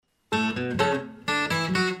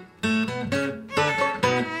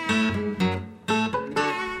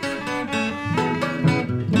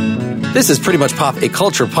This is Pretty Much Pop, a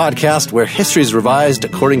culture podcast where history is revised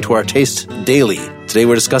according to our taste daily. Today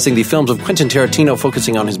we're discussing the films of Quentin Tarantino,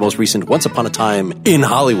 focusing on his most recent Once Upon a Time in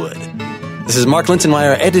Hollywood. This is Mark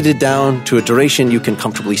Lintonmeyer, edited down to a duration you can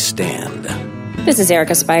comfortably stand. This is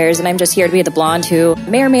Erica Spires, and I'm just here to be the blonde who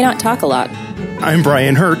may or may not talk a lot. I'm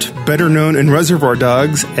Brian Hurt, better known in Reservoir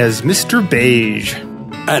Dogs as Mr. Beige.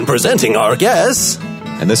 And presenting our guests...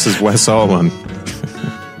 And this is Wes Alwan.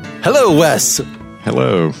 Hello, Wes.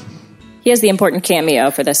 Hello. He has the important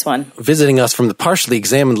cameo for this one. Visiting us from the Partially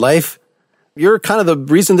Examined Life. You're kind of the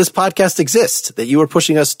reason this podcast exists, that you were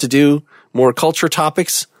pushing us to do more culture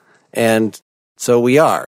topics, and so we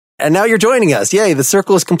are. And now you're joining us. Yay, the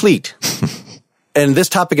circle is complete. And this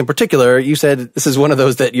topic in particular, you said this is one of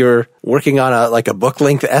those that you're working on a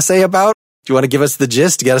book-length essay about. Do you want to give us the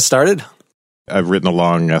gist to get us started? I've written a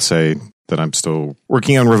long essay that I'm still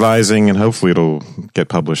working on revising, and hopefully it'll get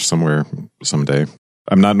published somewhere someday.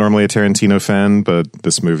 I'm not normally a Tarantino fan, but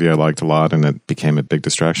this movie I liked a lot, and it became a big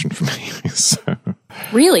distraction for me. So.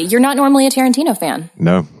 Really? You're not normally a Tarantino fan?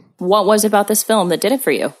 No. What was about this film that did it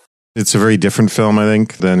for you? It's a very different film, I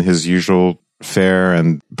think, than his usual fare,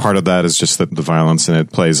 and part of that is just that the violence in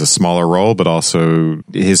it plays a smaller role, but also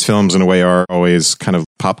his films in a way are always kind of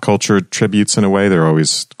pop culture tributes in a way. They're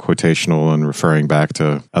always quotational and referring back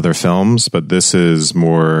to other films, but this is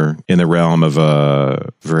more in the realm of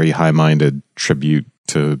a very high-minded tribute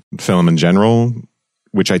to film in general,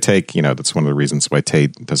 which I take, that's one of the reasons why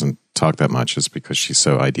Tate doesn't talk that much, is because she's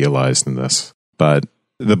so idealized in this. But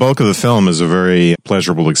the bulk of the film is a very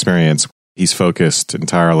pleasurable experience. He's focused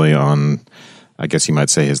entirely on, I guess you might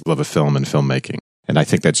say, his love of film and filmmaking. And I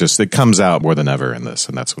think that it comes out more than ever in this,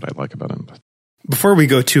 and that's what I like about him. Before we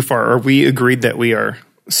go too far, are we agreed that we are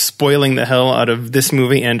spoiling the hell out of this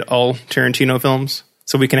movie and all Tarantino films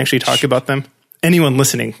so we can actually talk about them? Anyone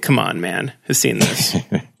listening, come on, man, has seen this.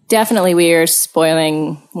 Definitely we are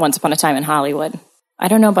spoiling Once Upon a Time in Hollywood. I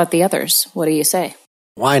don't know about the others. What do you say?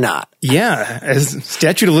 Why not? Yeah, as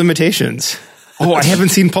statute of limitations. Oh, I haven't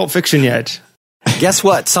seen Pulp Fiction yet. Guess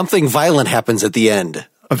what? Something violent happens at the end.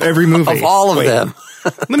 Of every movie. Of all of them.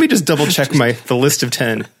 Let me just double check the list of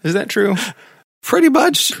 10. Is that true? Pretty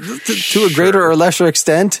much, to a greater or lesser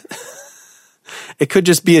extent. It could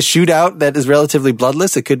just be a shootout that is relatively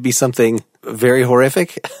bloodless. It could be something very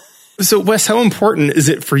horrific. So, Wes, how important is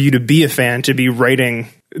it for you to be a fan, to be writing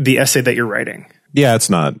the essay that you're writing? Yeah, it's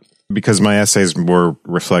not. Because my essays more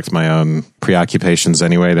reflect my own preoccupations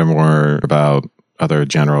anyway. They're more about other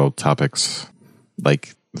general topics,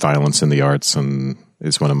 like violence in the arts, and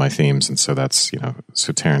is one of my themes. And so that's,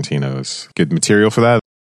 so Tarantino is good material for that.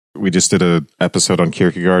 We just did an episode on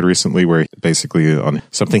Kierkegaard recently where basically on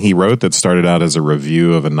something he wrote that started out as a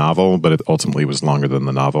review of a novel, but it ultimately was longer than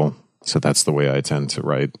the novel. So that's the way I tend to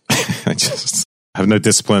write. I just have no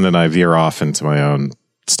discipline and I veer off into my own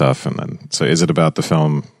stuff. And then, so is it about the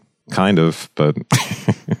film? Kind of, but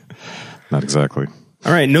not exactly.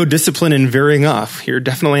 All right, no discipline and veering off. You're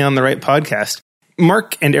definitely on the right podcast.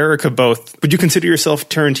 Mark and Erica both, would you consider yourself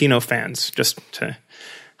Tarantino fans, just to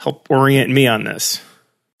help orient me on this?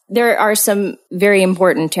 There are some very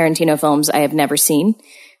important Tarantino films I have never seen,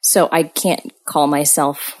 so I can't call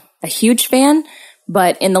myself a huge fan,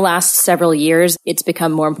 but in the last several years, it's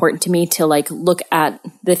become more important to me to look at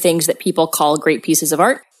the things that people call great pieces of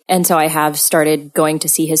art. And so I have started going to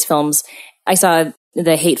see his films. I saw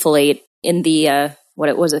The Hateful Eight in the,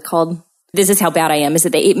 what was it called? This Is How Bad I Am. Is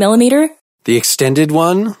it the 8mm? The extended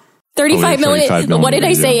one? 35 millimeter. What did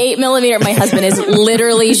I say? 8mm. My husband is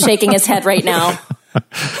literally shaking his head right now.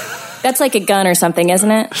 That's like a gun or something, isn't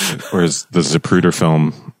it? Whereas the Zapruder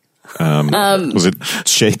film, was it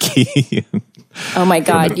shaky? Oh my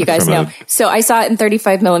God, you guys know. So I saw it in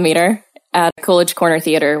 35 millimeter at Coolidge Corner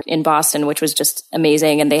Theater in Boston, which was just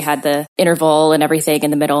amazing. And they had the interval and everything in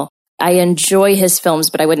the middle. I enjoy his films,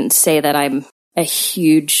 but I wouldn't say that I'm a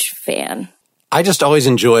huge fan. I just always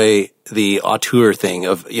enjoy the auteur thing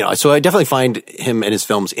of, so I definitely find him and his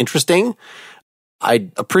films interesting. I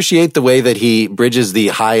appreciate the way that he bridges the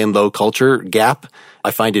high and low culture gap.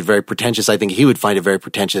 I find it very pretentious. I think he would find it very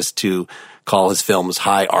pretentious to call his films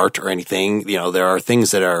high art or anything. There are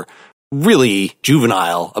things that are really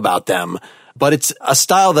juvenile about them, but it's a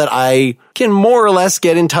style that I can more or less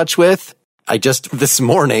get in touch with. I just this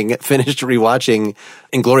morning finished rewatching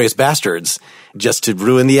Inglourious Bastards just to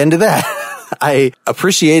ruin the end of that. I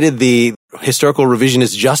appreciated the historical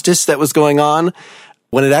revisionist justice that was going on.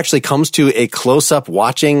 When it actually comes to a close-up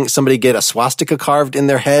watching somebody get a swastika carved in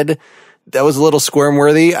their head, that was a little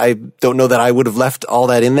squirm-worthy. I don't know that I would have left all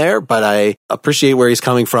that in there, but I appreciate where he's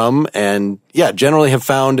coming from. And yeah, generally have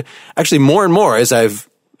found actually more and more as I've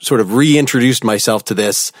sort of reintroduced myself to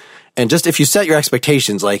this And just if you set your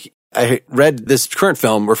expectations, like I read this current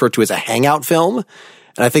film referred to as a hangout film.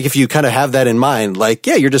 And I think if you kind of have that in mind, like,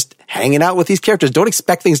 yeah, you're just hanging out with these characters. Don't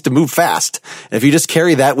expect things to move fast. And if you just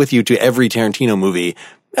carry that with you to every Tarantino movie,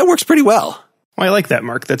 that works pretty well. Well, I like that,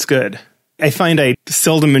 Mark. That's good. I find I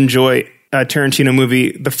seldom enjoy a Tarantino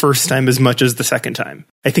movie the first time as much as the second time.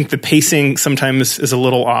 I think the pacing sometimes is a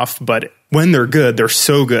little off, but when they're good, they're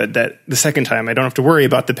so good that the second time I don't have to worry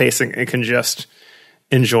about the pacing. I can just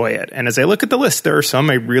enjoy it. And as I look at the list, there are some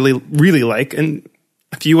I really, really like and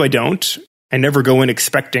a few I don't. I never go in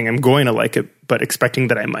expecting I'm going to like it, but expecting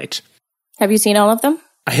that I might. Have you seen all of them?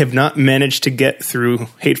 I have not managed to get through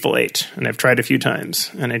Hateful Eight, and I've tried a few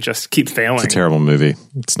times, and I just keep failing. It's a terrible movie.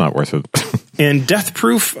 It's not worth it. And Death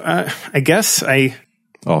Proof, I guess I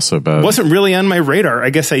also bad. Wasn't really on my radar.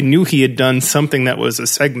 I guess I knew he had done something that was a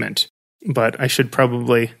segment, but I should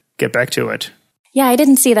probably get back to it. Yeah, I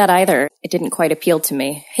didn't see that either. It didn't quite appeal to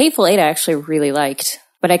me. Hateful Eight I actually really liked,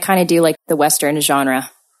 but I kind of do like the Western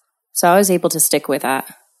genre. So I was able to stick with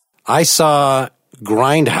that. I saw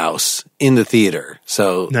Grindhouse in the theater.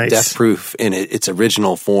 So nice. Death Proof in its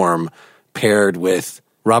original form paired with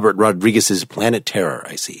Robert Rodriguez's Planet Terror,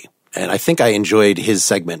 I see. And I think I enjoyed his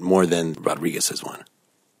segment more than Rodriguez's one.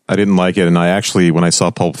 I didn't like it. And I actually, when I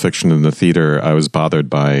saw Pulp Fiction in the theater, I was bothered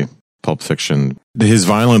by Pulp Fiction. His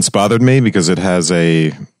violence bothered me because it has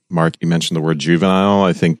Mark, you mentioned the word juvenile.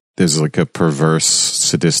 I think there's like a perverse,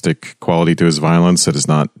 sadistic quality to his violence that is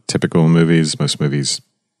not typical in movies. Most movies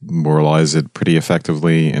moralize it pretty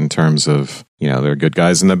effectively in terms of, there are good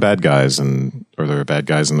guys and there are bad guys, or there are bad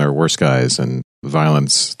guys and there are worse guys. And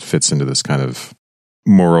violence fits into this kind of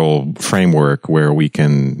moral framework where we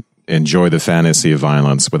can enjoy the fantasy of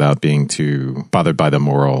violence without being too bothered by the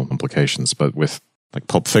moral implications. But with like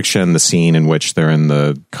Pulp Fiction, the scene in which they're in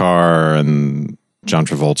the car and John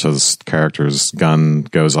Travolta's character's gun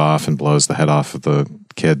goes off and blows the head off of the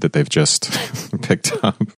kid that they've just picked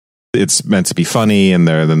up. It's meant to be funny, and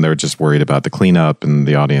they're just worried about the cleanup, and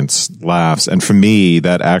the audience laughs. And for me,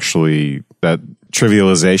 that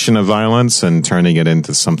trivialization of violence and turning it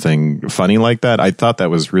into something funny like that, I thought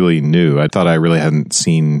that was really new. I thought I really hadn't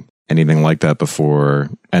seen anything like that before,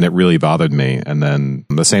 and it really bothered me. And then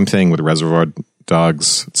the same thing with Reservoir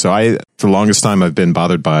Dogs. So for the longest time, I'm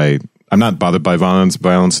not bothered by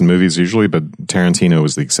violence in movies usually, but Tarantino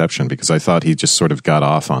was the exception because I thought he just sort of got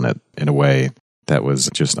off on it in a way that was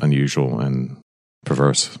just unusual and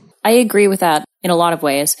perverse. I agree with that in a lot of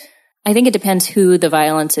ways. I think it depends who the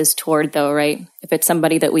violence is toward, though, right? If it's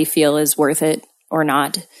somebody that we feel is worth it or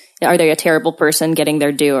not. Are they a terrible person getting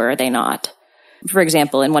their due, or are they not? For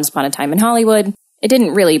example, in Once Upon a Time in Hollywood, it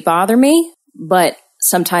didn't really bother me, but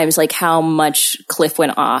sometimes like how much Cliff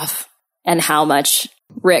went off and how much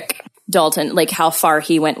Rick Dalton, like how far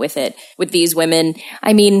he went with it with these women.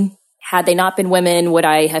 I mean, had they not been women, would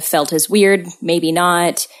I have felt as weird? Maybe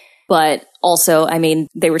not. But also, I mean,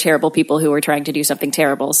 they were terrible people who were trying to do something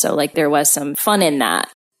terrible. So like there was some fun in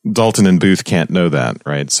that. Dalton and Booth can't know that,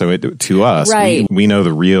 right? So to us, right. we know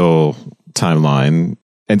the real timeline.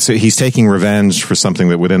 And so he's taking revenge for something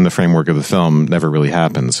that within the framework of the film never really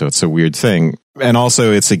happened. So it's a weird thing. And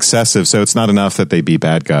also it's excessive. So it's not enough that they be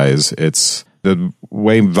bad guys. It's the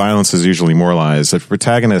way violence is usually moralized. The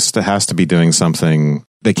protagonist has to be doing something.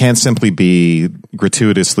 They can't simply be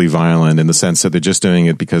gratuitously violent in the sense that they're just doing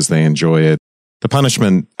it because they enjoy it. The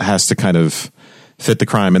punishment has to kind of fit the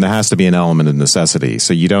crime, and there has to be an element of necessity.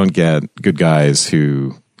 So you don't get good guys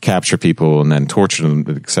who capture people and then torture them,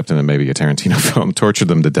 except in maybe a Tarantino film, torture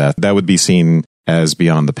them to death. That would be seen as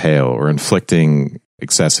beyond the pale, or inflicting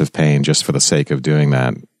excessive pain just for the sake of doing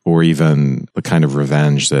that, or even the kind of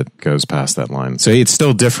revenge that goes past that line. So it's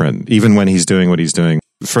still different, even when he's doing what he's doing.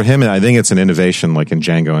 For him, I think it's an innovation, like in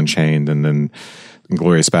Django Unchained and then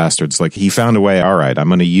Inglourious Bastards. Like he found a way, all right, I'm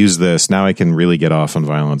going to use this. Now I can really get off on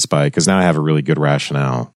violence because now I have a really good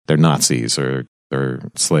rationale. They're Nazis or they're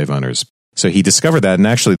slave owners. So he discovered that. And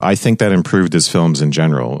actually, I think that improved his films in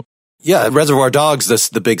general. Yeah, Reservoir Dogs,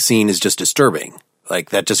 the big scene is just disturbing.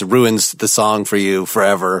 Like that just ruins the song for you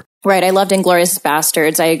forever. Right. I loved Inglourious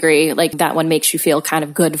Bastards. I agree. Like that one makes you feel kind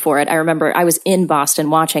of good for it. I remember I was in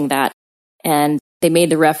Boston watching that, and they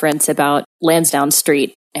made the reference about Lansdowne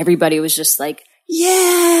Street. Everybody was just like,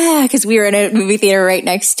 yeah, because we were in a movie theater right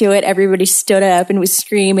next to it. Everybody stood up and was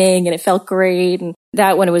screaming, and it felt great. And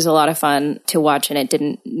that one was a lot of fun to watch, and it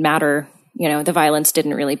didn't matter. The violence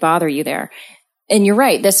didn't really bother you there. And you're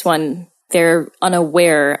right. This one, they're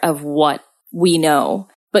unaware of what we know.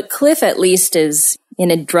 But Cliff at least is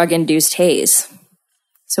in a drug-induced haze.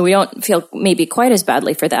 So we don't feel maybe quite as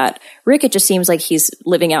badly for that. Rick, it just seems like he's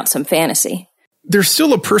living out some fantasy. there's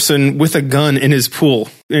still a person with a gun in his pool,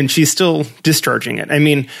 and she's still discharging it. I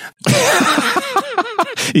mean,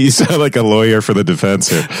 you sound like a lawyer for the defense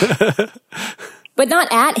here. But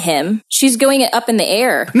not at him. She's going up in the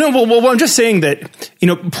air. No, well, I'm just saying that,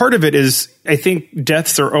 part of it is, I think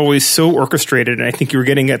deaths are always so orchestrated, and I think you were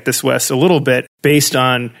getting at this, Wes, a little bit based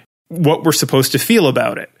on what we're supposed to feel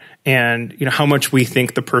about it, and how much we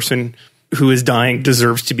think the person who is dying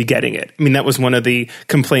deserves to be getting it. I mean, that was one of the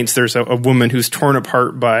complaints. There's a woman who's torn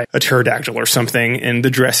apart by a pterodactyl or something in the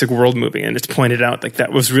Jurassic World movie, and it's pointed out like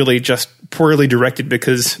that was really just poorly directed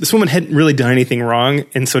because this woman hadn't really done anything wrong,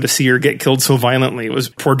 and so to see her get killed so violently, it was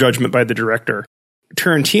poor judgment by the director.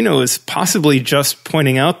 Tarantino is possibly just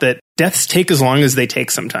pointing out that deaths take as long as they take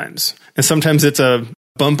sometimes. And sometimes it's a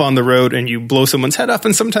bump on the road and you blow someone's head off,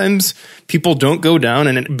 and sometimes people don't go down,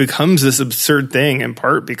 and it becomes this absurd thing in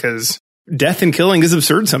part because death and killing is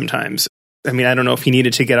absurd sometimes. I mean, I don't know if he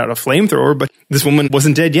needed to get out a flamethrower, but this woman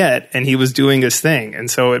wasn't dead yet, and he was doing his thing. And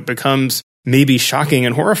so it becomes maybe shocking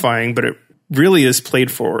and horrifying, but it really is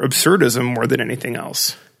played for absurdism more than anything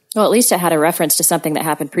else. Well, at least it had a reference to something that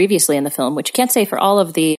happened previously in the film, which you can't say for all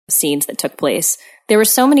of the scenes that took place. There were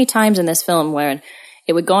so many times in this film where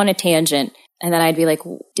it would go on a tangent, and then I'd be like,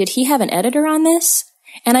 did he have an editor on this?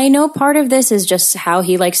 And I know part of this is just how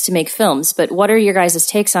he likes to make films, but what are your guys'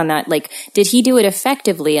 takes on that? Like, did he do it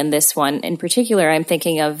effectively in this one? In particular, I'm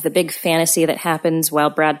thinking of the big fantasy that happens while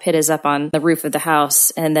Brad Pitt is up on the roof of the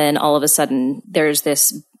house, and then all of a sudden there's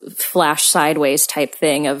this flash sideways type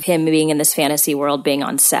thing of him being in this fantasy world being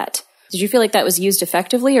on set. Did you feel like that was used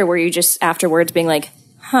effectively, or were you just afterwards being like,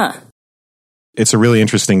 huh? It's a really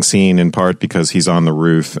interesting scene in part because he's on the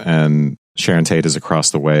roof and Sharon Tate is across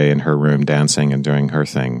the way in her room dancing and doing her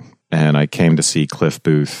thing. And I came to see Cliff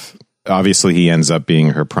Booth. Obviously, he ends up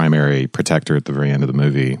being her primary protector at the very end of the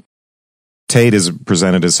movie. Tate is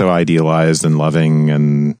presented as so idealized and loving,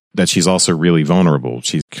 and that she's also really vulnerable.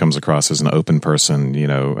 She comes across as an open person,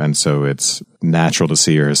 and so it's natural to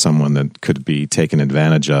see her as someone that could be taken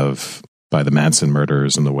advantage of by the Manson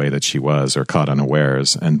murderers in the way that she was, or caught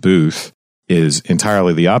unawares. And Booth is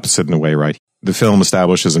entirely the opposite in a way, right? The film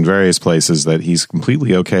establishes in various places that he's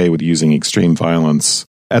completely okay with using extreme violence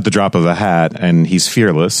at the drop of a hat, and he's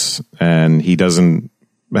fearless, and he doesn't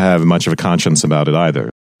have much of a conscience about it either.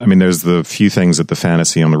 I mean, there's the few things that the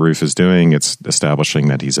fantasy on the roof is doing. It's establishing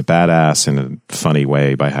that he's a badass in a funny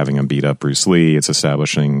way by having him beat up Bruce Lee. It's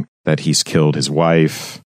establishing that he's killed his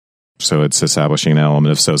wife. So it's establishing an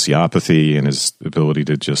element of sociopathy and his ability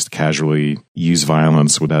to just casually use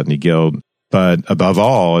violence without any guilt. But above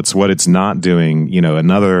all, it's what it's not doing.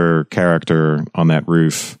 Another character on that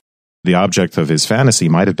roof, the object of his fantasy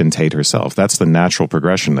might have been Tate herself. That's the natural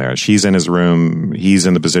progression there. She's in his room. He's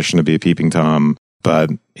in the position to be a peeping Tom.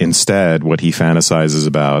 But instead, what he fantasizes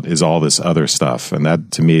about is all this other stuff. And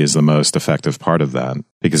that, to me, is the most effective part of that,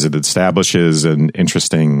 because it establishes an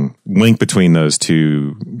interesting link between those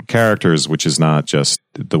two characters, which is not just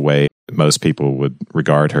the way most people would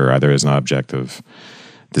regard her, either as an object of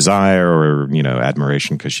desire or,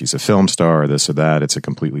 admiration because she's a film star or this or that. It's a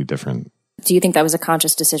completely different. Do you think that was a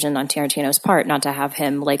conscious decision on Tarantino's part, not to have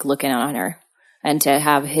him looking on her and to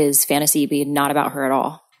have his fantasy be not about her at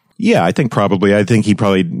all? Yeah, I think probably. I think he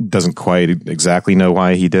probably doesn't quite exactly know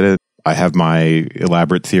why he did it. I have my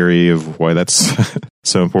elaborate theory of why that's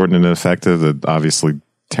so important and effective. That obviously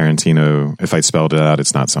Tarantino, if I spelled it out,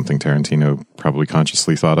 it's not something Tarantino probably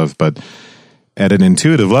consciously thought of. But at an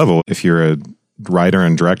intuitive level, if you're a writer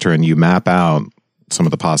and director and you map out some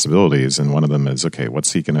of the possibilities, and one of them is, okay,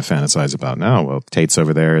 what's he going to fantasize about now? Well, Tate's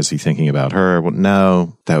over there. Is he thinking about her? Well,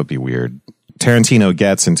 no, that would be weird. Tarantino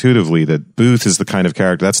gets intuitively that Booth is the kind of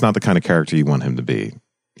character, that's not the kind of character you want him to be.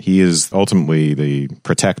 He is ultimately the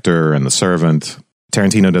protector and the servant.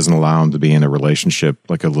 Tarantino doesn't allow him to be in a relationship,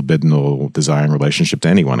 like a libidinal, desiring relationship to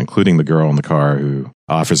anyone, including the girl in the car who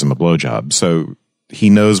offers him a blowjob. So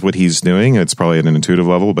he knows what he's doing. It's probably at an intuitive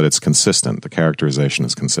level, but it's consistent. The characterization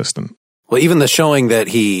is consistent. Well, even the showing that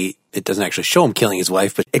it doesn't actually show him killing his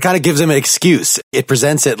wife, but it kind of gives him an excuse. It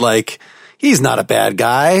presents it like he's not a bad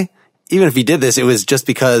guy. Even if he did this, it was just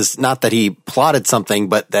because, not that he plotted something,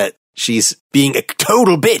 but that she's being a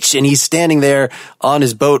total bitch and he's standing there on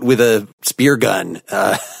his boat with a spear gun,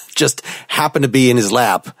 just happened to be in his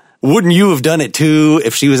lap. Wouldn't you have done it too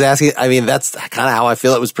if she was asking? I mean, that's kind of how I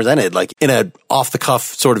feel it was presented, like in a off the cuff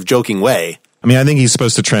sort of joking way. I mean, I think he's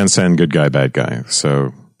supposed to transcend good guy, bad guy.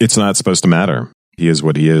 So it's not supposed to matter. He is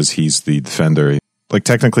what he is. He's the defender. Like,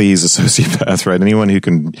 technically, he's a sociopath, right? Anyone who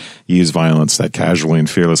can use violence that casually and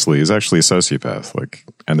fearlessly is actually a sociopath.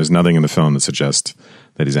 And there's nothing in the film that suggests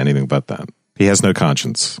that he's anything but that. He has no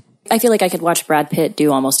conscience. I feel like I could watch Brad Pitt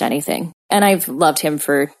do almost anything. And I've loved him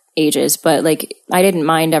for ages, but like I didn't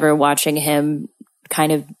mind ever watching him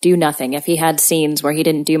kind of do nothing. If he had scenes where he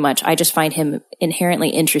didn't do much, I just find him inherently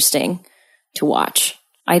interesting to watch.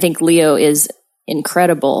 I think Leo is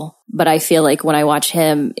incredible, but I feel like when I watch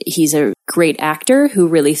him, he's a great actor who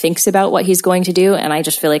really thinks about what he's going to do. And I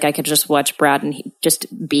just feel like I could just watch Brad and just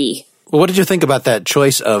be. Well, what did you think about that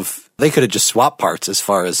choice of, they could have just swapped parts as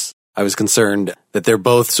far as I was concerned, that they're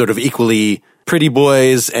both sort of equally pretty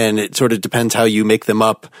boys, and it sort of depends how you make them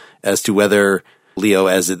up as to whether Leo,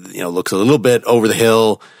 as it, looks a little bit over the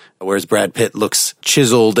hill, whereas Brad Pitt looks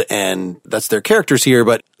chiseled, and that's their characters here.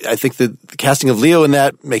 But I think the casting of Leo in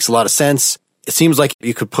that makes a lot of sense. It seems like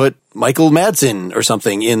you could put Michael Madsen or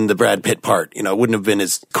something in the Brad Pitt part. It wouldn't have been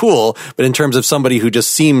as cool, but in terms of somebody who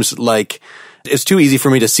just seems like it's too easy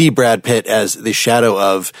for me to see Brad Pitt as the shadow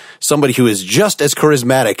of somebody who is just as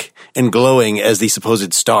charismatic and glowing as the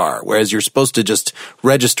supposed star, whereas you're supposed to just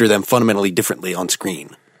register them fundamentally differently on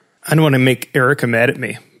screen. I don't want to make Erica mad at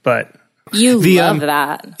me, but you love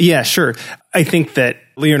that. Yeah, sure. I think that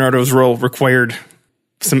Leonardo's role required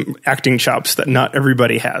some acting chops that not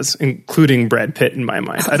everybody has, including Brad Pitt in my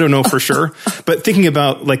mind. I don't know for sure, but thinking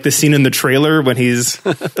about like the scene in the trailer when he's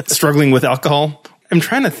struggling with alcohol, I'm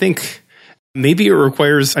trying to think maybe it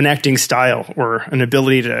requires an acting style or an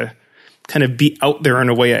ability to kind of be out there in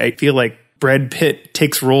a way. I feel like Brad Pitt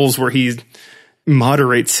takes roles where he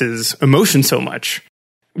moderates his emotion so much,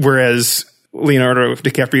 whereas Leonardo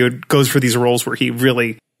DiCaprio goes for these roles where he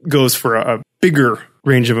really goes for a bigger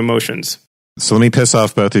range of emotions. So let me piss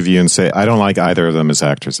off both of you and say I don't like either of them as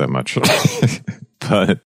actors that much.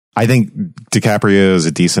 But I think DiCaprio is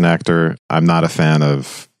a decent actor. I'm not a fan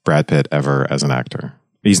of Brad Pitt ever as an actor.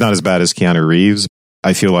 He's not as bad as Keanu Reeves.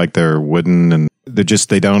 I feel like they're wooden and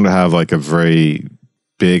they don't have like a very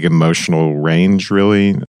big emotional range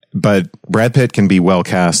really. But Brad Pitt can be well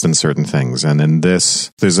cast in certain things. And in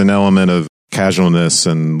this, there's an element of casualness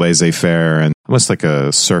and laissez-faire and almost like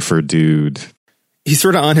a surfer dude. He's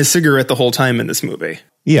sort of on his cigarette the whole time in this movie.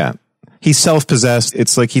 Yeah. He's self-possessed.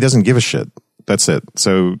 It's like he doesn't give a shit. That's it.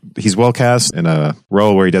 So he's well cast in a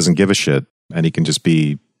role where he doesn't give a shit and he can just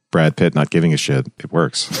be Brad Pitt not giving a shit. It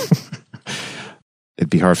works. It'd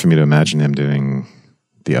be hard for me to imagine him doing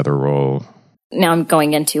the other role. Now I'm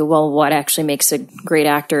going into, what actually makes a great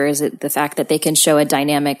actor? Is it the fact that they can show a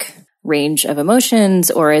dynamic range of emotions,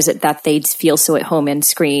 or is it that they feel so at home in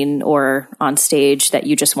screen or on stage that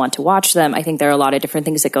you just want to watch them? I think there are a lot of different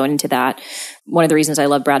things that go into that. One of the reasons I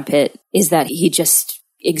love Brad Pitt is that he just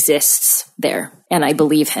exists there, and I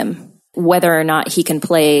believe him. Whether or not he can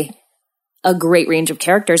play a great range of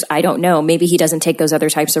characters, I don't know. Maybe he doesn't take those other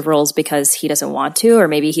types of roles because he doesn't want to, or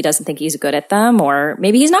maybe he doesn't think he's good at them, or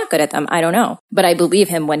maybe he's not good at them. I don't know. But I believe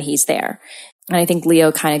him when he's there. And I think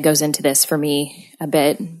Leo kind of goes into this for me a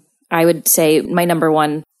bit. I would say my number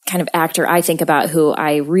one kind of actor I think about who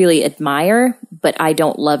I really admire, but I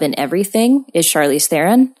don't love in everything, is Charlize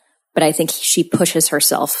Theron. But I think she pushes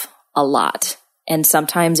herself a lot. And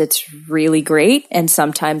sometimes it's really great, and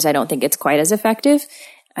sometimes I don't think it's quite as effective.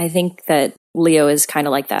 I think that Leo is kind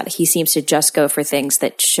of like that. He seems to just go for things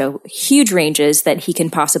that show huge ranges that he can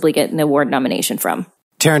possibly get an award nomination from.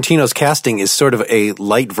 Tarantino's casting is sort of a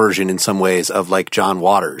light version in some ways of like John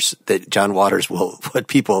Waters, that John Waters will put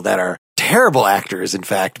people that are terrible actors, in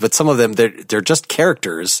fact, but some of them, they're just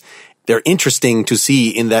characters. They're interesting to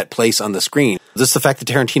see in that place on the screen. Just the fact that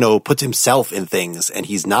Tarantino puts himself in things, and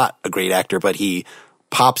he's not a great actor, but he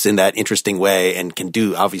pops in that interesting way and can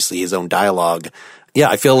do, obviously, his own dialogue. Yeah,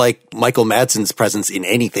 I feel like Michael Madsen's presence in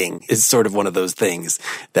anything is sort of one of those things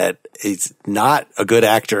that he's not a good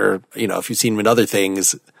actor, if you've seen him in other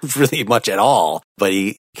things, really much at all, but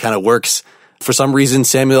he kind of works. For some reason,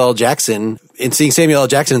 Samuel L. Jackson, in seeing Samuel L.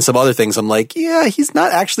 Jackson in some other things, I'm like, yeah, he's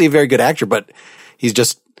not actually a very good actor, but he's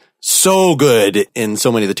just so good in so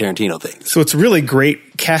many of the Tarantino things. So it's really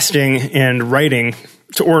great casting and writing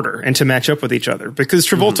to order and to match up with each other, because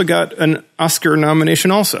Travolta got an Oscar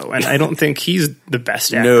nomination also, and I don't think he's the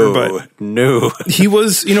best actor. No. He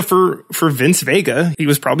was, for Vince Vega, he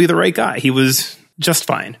was probably the right guy. He was just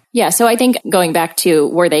fine. Yeah, so I think going back to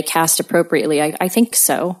were they cast appropriately, I think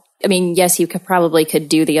so. I mean, yes, you could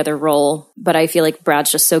do the other role, but I feel like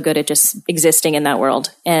Brad's just so good at just existing in that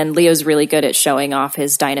world, and Leo's really good at showing off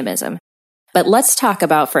his dynamism. But let's talk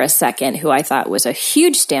about for a second who I thought was a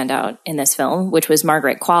huge standout in this film, which was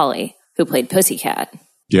Margaret Qualley, who played Pussycat.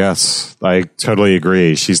 Yes, I totally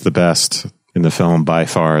agree. She's the best in the film by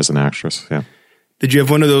far as an actress. Yeah. Did you have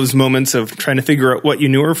one of those moments of trying to figure out what you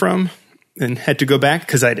knew her from and had to go back?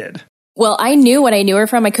 Because I did. Well, I knew what I knew her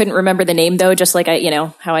from. I couldn't remember the name though, just like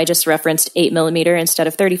how I just referenced 8mm instead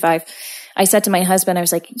of 35. I said to my husband, I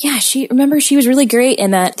was like, yeah, she was really great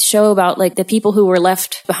in that show about like the people who were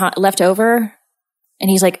left over. And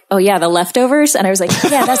he's like, oh yeah, The Leftovers. And I was like,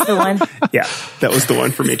 yeah, that's the one. Yeah, that was the one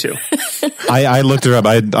for me too. I looked her up.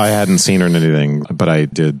 I hadn't seen her in anything, but I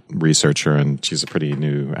did research her, and she's a pretty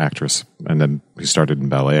new actress. And then we started in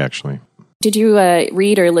ballet, actually. Did you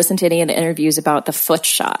read or listen to any of the interviews about the foot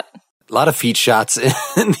shot? A lot of feet shots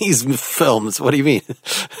in these films. What do you mean?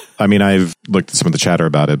 I mean, I've looked at some of the chatter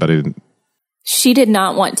about it, but I didn't. She did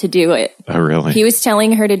not want to do it. Oh, really? He was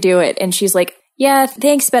telling her to do it, and she's like, yeah,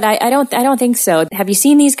 thanks, but I don't think so. Have you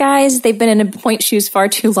seen these guys? They've been in pointe shoes far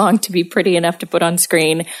too long to be pretty enough to put on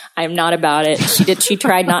screen. I'm not about it. She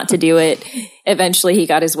tried not to do it. Eventually he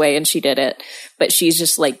got his way and she did it. But she's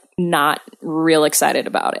just like not real excited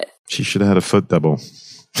about it. She should have had a foot double.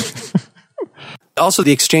 Also,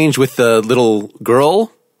 the exchange with the little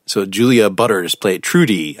girl. So Julia Butters, played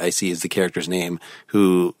Trudy, I see is the character's name,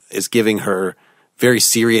 who is giving her very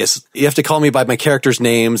serious, you have to call me by my character's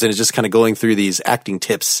names, and is just kind of going through these acting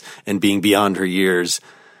tips and being beyond her years.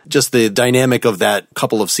 Just the dynamic of that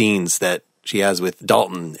couple of scenes that she has with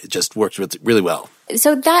Dalton, it just works really well.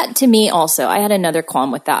 So that, to me also, I had another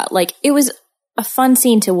qualm with that. Like, it was a fun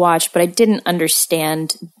scene to watch, but I didn't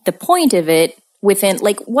understand the point of it within,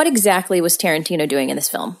 like, what exactly was Tarantino doing in this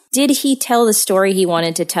film? Did he tell the story he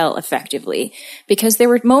wanted to tell effectively? Because there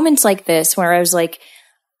were moments like this where I was like,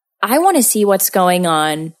 I want to see what's going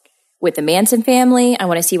on with the Manson family. I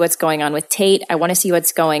want to see what's going on with Tate. I want to see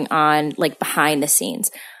what's going on like behind the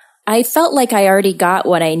scenes. I felt like I already got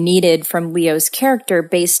what I needed from Leo's character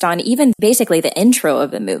based on even basically the intro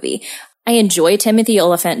of the movie. I enjoy Timothy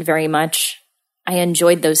Olyphant very much. I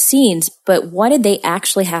enjoyed those scenes, but what did they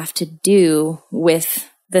actually have to do with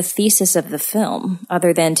the thesis of the film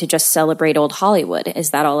other than to just celebrate old Hollywood?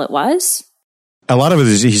 Is that all it was? A lot of it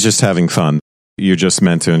is he's just having fun. You're just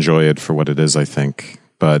meant to enjoy it for what it is, I think.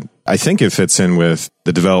 But I think it fits in with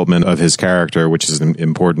the development of his character, which is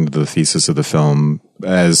important to the thesis of the film,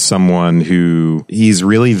 as someone who he's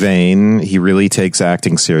really vain. He really takes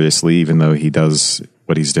acting seriously, even though he does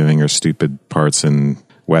what he's doing are stupid parts in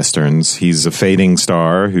Westerns. He's a fading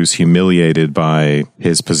star who's humiliated by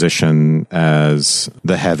his position as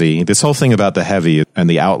the heavy. This whole thing about the heavy and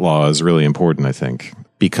the outlaw is really important, I think,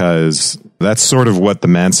 because that's sort of what the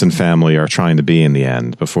Manson family are trying to be in the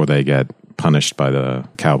end before they get punished by the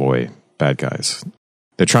cowboy bad guys.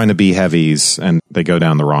 They're trying to be heavies, and they go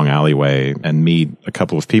down the wrong alleyway and meet a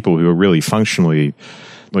couple of people who are really functionally,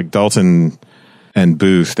 like Dalton and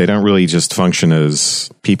Booth, they don't really just function as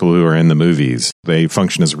people who are in the movies. They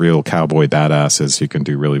function as real cowboy badasses who can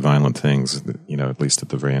do really violent things, at least at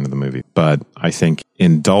the very end of the movie. But I think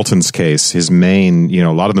in Dalton's case, his main,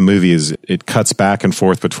 a lot of the movie is, it cuts back and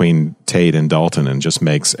forth between Tate and Dalton and just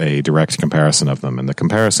makes a direct comparison of them. And the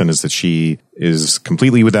comparison is that she is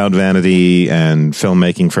completely without vanity, and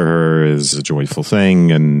filmmaking for her is a joyful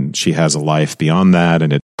thing, and she has a life beyond that,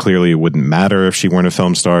 and it clearly wouldn't matter if she weren't a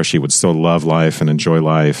film star. She would still love life and enjoy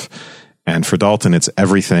life. And for Dalton, it's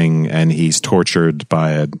everything, and he's tortured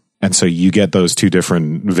by it. And so you get those two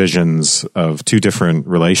different visions of two different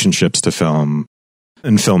relationships to film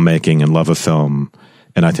and filmmaking and love of film.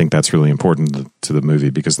 And I think that's really important to the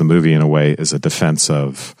movie, because the movie, in a way, is a defense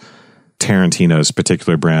of Tarantino's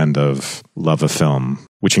particular brand of love of film,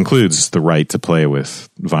 which includes the right to play with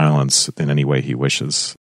violence in any way he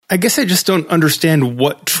wishes. I guess I just don't understand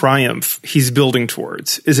what triumph he's building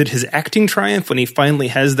towards. Is it his acting triumph when he finally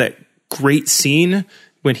has that great scene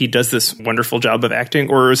when he does this wonderful job of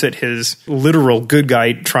acting? Or is it his literal good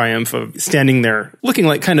guy triumph of standing there looking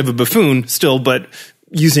like kind of a buffoon still, but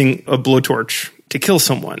using a blowtorch to kill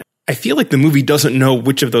someone? I feel like the movie doesn't know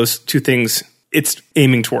which of those two things it's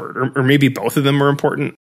aiming toward, or maybe both of them are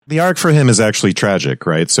important. The arc for him is actually tragic,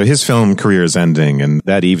 right? So his film career is ending, and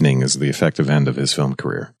that evening is the effective end of his film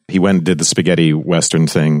career. He went and did the spaghetti Western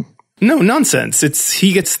thing. No, nonsense.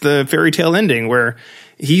 He gets the fairy tale ending where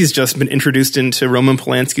he's just been introduced into Roman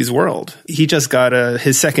Polanski's world. He just got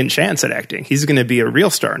his second chance at acting. He's going to be a real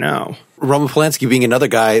star now. Roman Polanski being another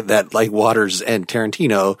guy that, like Waters and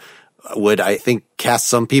Tarantino, would, I think, cast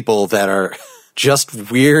some people that are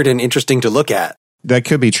just weird and interesting to look at. That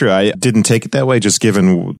could be true. I didn't take it that way, just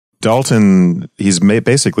given Dalton, he's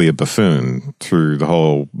basically a buffoon through the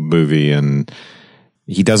whole movie, and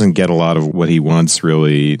he doesn't get a lot of what he wants,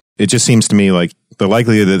 really. It just seems to me like the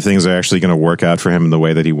likelihood that things are actually going to work out for him in the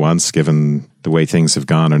way that he wants, given the way things have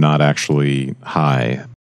gone, are not actually high.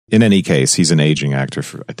 In any case, he's an aging actor.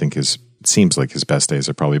 I think it seems like his best days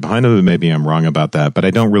are probably behind him. Maybe I'm wrong about that, but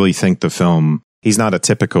I don't really think the film He's not a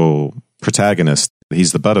typical protagonist.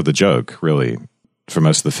 He's the butt of the joke, really, for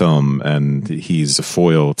most of the film. And he's a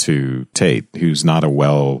foil to Tate, who's not a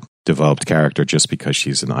well-developed character just because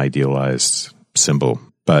she's an idealized symbol.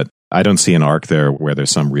 But I don't see an arc there where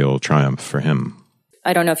there's some real triumph for him.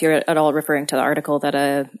 I don't know if you're at all referring to the article that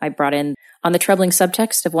I brought in on the troubling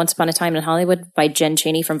subtext of Once Upon a Time in Hollywood by Jen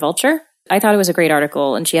Chaney from Vulture. I thought it was a great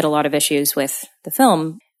article, and she had a lot of issues with the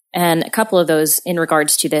film. And a couple of those in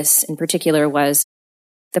regards to this in particular was,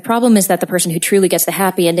 the problem is that the person who truly gets the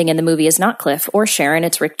happy ending in the movie is not Cliff or Sharon,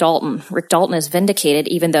 it's Rick Dalton. Rick Dalton is vindicated,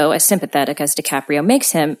 even though as sympathetic as DiCaprio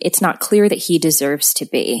makes him, it's not clear that he deserves to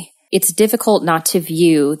be. It's difficult not to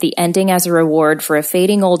view the ending as a reward for a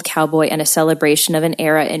fading old cowboy and a celebration of an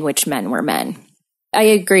era in which men were men. I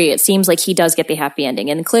agree. It seems like he does get the happy ending.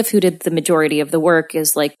 And Cliff, who did the majority of the work,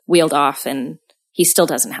 is like wheeled off and he still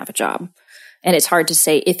doesn't have a job. And it's hard to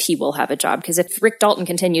say if he will have a job, because if Rick Dalton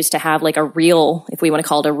continues to have like a real, if we want to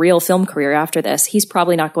call it a real film career after this, he's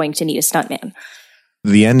probably not going to need a stuntman.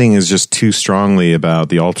 The ending is just too strongly about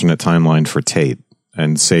the alternate timeline for Tate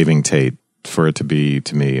and saving Tate for it to be,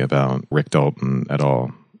 to me, about Rick Dalton at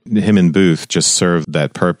all. Him and Booth just serve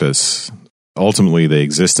that purpose. Ultimately, they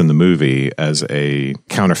exist in the movie as a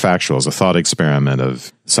counterfactual, as a thought experiment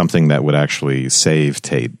of something that would actually save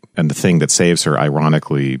Tate. And the thing that saves her,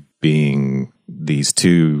 ironically, being these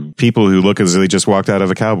two people who look as if they just walked out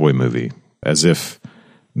of a cowboy movie, as if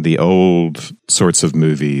the old sorts of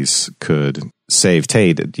movies could save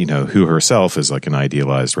Tate, you know, who herself is like an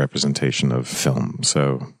idealized representation of film.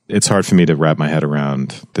 So it's hard for me to wrap my head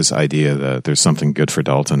around this idea that there's something good for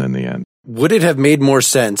Dalton in the end. Would it have made more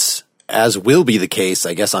sense, as will be the case,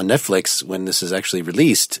 I guess, on Netflix when this is actually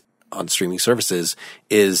released on streaming services,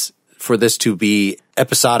 is for this to be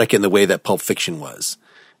episodic in the way that Pulp Fiction was?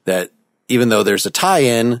 That even though there's a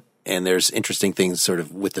tie-in and there's interesting things sort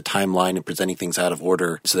of with the timeline and presenting things out of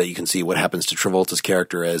order so that you can see what happens to Travolta's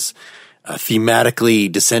character as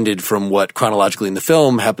thematically descended from what chronologically in the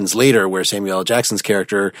film happens later, where Samuel L. Jackson's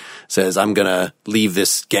character says, I'm going to leave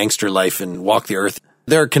this gangster life and walk the earth.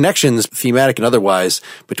 There are connections, thematic and otherwise,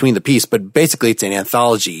 between the piece, but basically it's an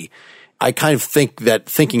anthology. I kind of think that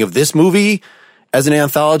thinking of this movie as an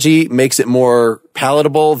anthology makes it more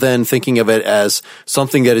palatable than thinking of it as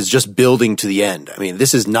something that is just building to the end. I mean,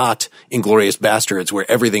 this is not Inglourious Bastards, where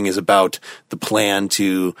everything is about the plan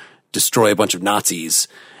to destroy a bunch of Nazis.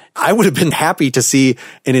 I would have been happy to see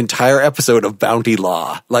an entire episode of Bounty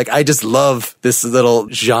Law. Like, I just love this little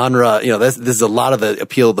genre. You know, this is a lot of the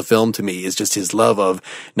appeal of the film to me, is just his love of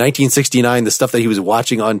 1969, the stuff that he was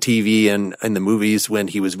watching on TV and in the movies when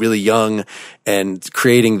he was really young, and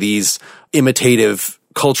creating these imitative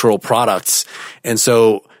cultural products. And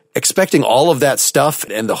so expecting all of that stuff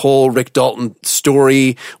and the whole Rick Dalton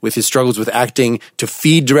story with his struggles with acting to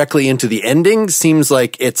feed directly into the ending seems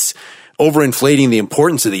like it's overinflating the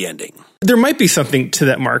importance of the ending. There might be something to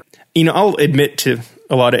that, Mark. You know, I'll admit to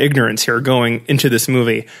a lot of ignorance here going into this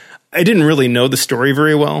movie. I didn't really know the story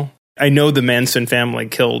very well. I know the Manson family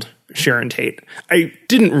killed Sharon Tate. I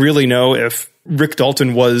didn't really know if Rick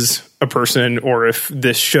Dalton was a person or if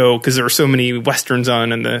this show, because there were so many Westerns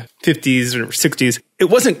on in the 50s or 60s,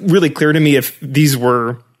 it wasn't really clear to me if these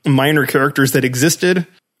were minor characters that existed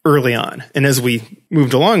early on. And as we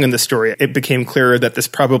moved along in the story, it became clearer that this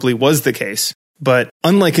probably was the case. But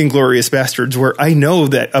unlike Inglourious Bastards, where I know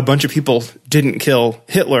that a bunch of people didn't kill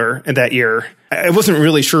Hitler in that year, I wasn't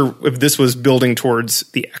really sure if this was building towards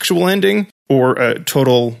the actual ending or a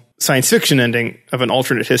total science fiction ending of an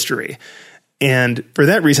alternate history. And for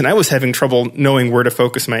that reason, I was having trouble knowing where to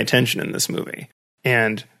focus my attention in this movie,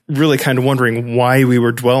 and really kind of wondering why we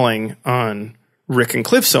were dwelling on Rick and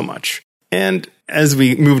Cliff so much. And as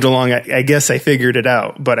we moved along, I guess I figured it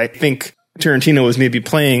out. But I think Tarantino was maybe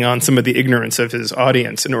playing on some of the ignorance of his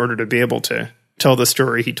audience in order to be able to tell the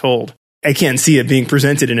story he told. I can't see it being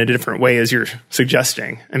presented in a different way as you're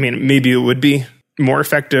suggesting. I mean, maybe it would be more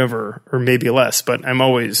effective or maybe less, but I'm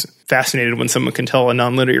always fascinated when someone can tell a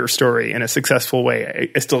nonlinear story in a successful way.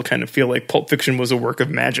 I still kind of feel like Pulp Fiction was a work of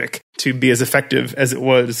magic to be as effective as it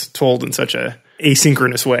was told in such a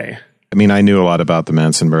asynchronous way. I mean, I knew a lot about the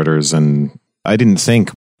Manson murders, and I didn't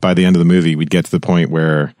think by the end of the movie we'd get to the point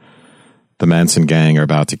where the Manson gang are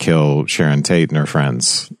about to kill Sharon Tate and her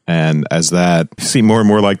friends. And as that seemed more and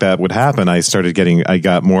more like that would happen, I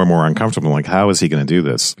got more and more uncomfortable. Like, how is he going to do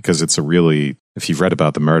this? Because it's a really, if you've read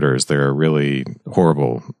about the murders, they're really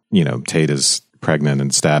horrible. You know, Tate is pregnant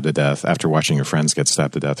and stabbed to death after watching her friends get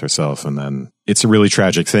stabbed to death herself. And then it's a really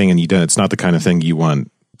tragic thing. And it's not the kind of thing you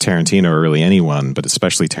want Tarantino or really anyone, but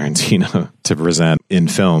especially Tarantino, to present in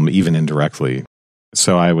film, even indirectly.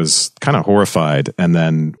 So I was kind of horrified. And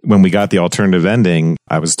then when we got the alternative ending,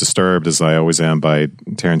 I was disturbed, as I always am, by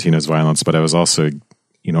Tarantino's violence, but I was also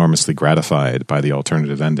enormously gratified by the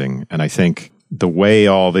alternative ending. And I think the way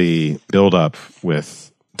all the buildup with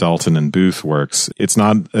Dalton and Booth works, it's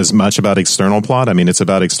not as much about external plot. I mean, it's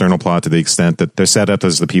about external plot to the extent that they're set up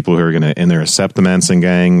as the people who are going to intercept the Manson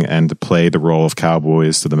gang and to play the role of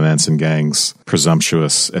cowboys to the Manson gang's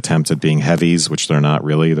presumptuous attempt at being heavies, which they're not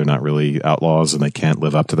really. They're not really outlaws, and they can't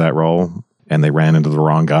live up to that role. And they ran into the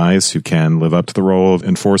wrong guys who can live up to the role of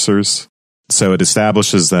enforcers. So it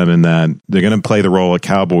establishes them in that they're going to play the role of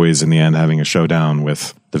cowboys in the end, having a showdown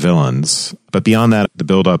with the villains. But beyond that, the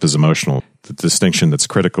buildup is emotional. The distinction that's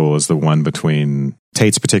critical is the one between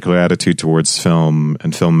Tate's particular attitude towards film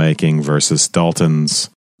and filmmaking versus Dalton's,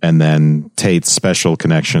 and then Tate's special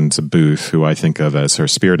connection to Booth, who I think of as her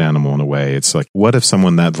spirit animal in a way. It's like, what if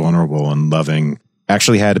someone that vulnerable and loving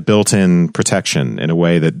actually had built-in protection in a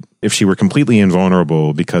way that if she were completely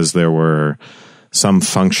invulnerable because there were some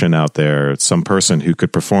function out there, some person who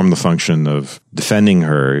could perform the function of defending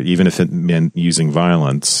her, even if it meant using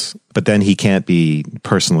violence. But then he can't be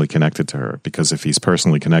personally connected to her, because if he's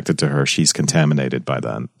personally connected to her, she's contaminated by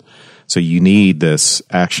that. So you need this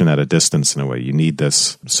action at a distance in a way. You need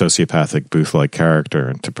this sociopathic Booth-like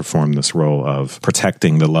character to perform this role of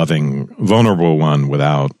protecting the loving, vulnerable one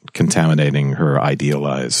without contaminating her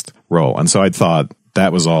idealized role. And so I thought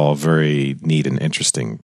that was all very neat and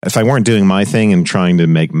interesting. If I weren't doing my thing and trying to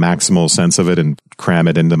make maximal sense of it and cram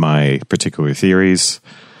it into my particular theories,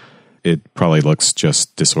 it probably looks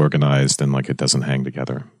just disorganized and like it doesn't hang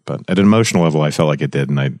together. But at an emotional level, I felt like it did,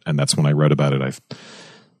 and that's when I wrote about it. I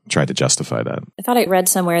tried to justify that. I thought I read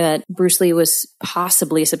somewhere that Bruce Lee was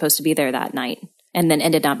possibly supposed to be there that night and then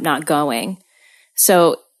ended up not going.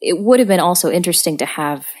 So it would have been also interesting to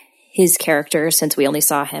have his character, since we only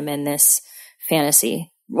saw him in this fantasy.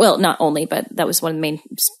 Well, not only, but that was one of the main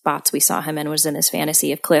spots we saw him in, was in this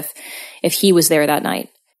fantasy of Cliff, if he was there that night.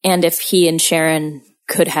 And if he and Sharon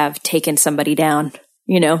could have taken somebody down,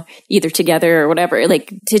 either together or whatever,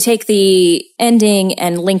 like to take the ending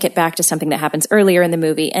and link it back to something that happens earlier in the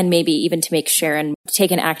movie, and maybe even to make Sharon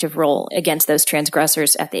take an active role against those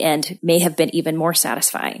transgressors at the end may have been even more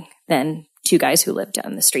satisfying than two guys who lived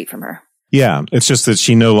down the street from her. Yeah, it's just that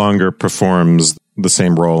she no longer performs the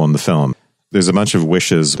same role in the film. There's a bunch of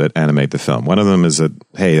wishes that animate the film. One of them is that,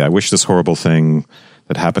 hey, I wish this horrible thing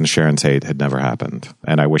that happened to Sharon Tate had never happened.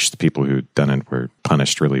 And I wish the people who'd done it were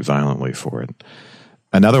punished really violently for it.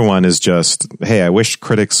 Another one is just, hey, I wish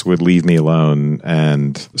critics would leave me alone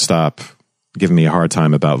and stop giving me a hard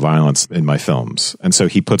time about violence in my films. And so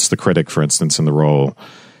he puts the critic, for instance, in the role,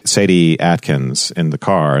 Sadie Atkins, in the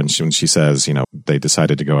car. And when she says, they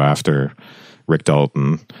decided to go after Rick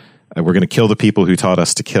Dalton, we're going to kill the people who taught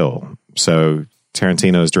us to kill. So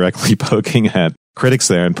Tarantino is directly poking at critics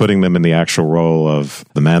there and putting them in the actual role of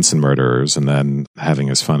the Manson murderers and then having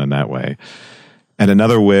his fun in that way. And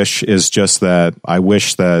another wish is just that I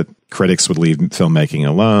wish that critics would leave filmmaking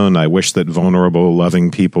alone. I wish that vulnerable,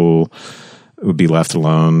 loving people would be left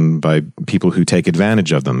alone by people who take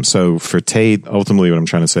advantage of them. So for Tate, ultimately what I'm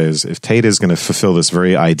trying to say is if Tate is going to fulfill this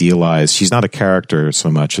very idealized, she's not a character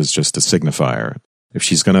so much as just a signifier. If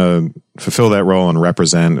she's going to fulfill that role and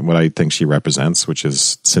represent what I think she represents, which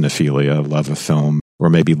is cinephilia, love of film, or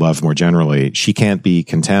maybe love more generally, she can't be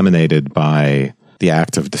contaminated by the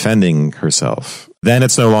act of defending herself. Then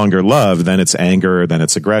it's no longer love, then it's anger, then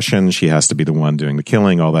it's aggression. She has to be the one doing the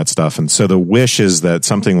killing, all that stuff. And so the wish is that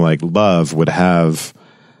something like love would have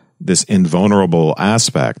this invulnerable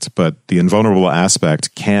aspect, but the invulnerable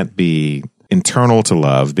aspect can't be internal to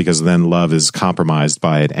love, because then love is compromised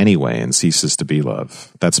by it anyway and ceases to be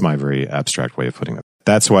love. That's my very abstract way of putting it.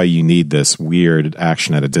 That's why you need this weird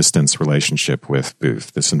action at a distance relationship with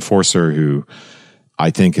Booth, this enforcer who I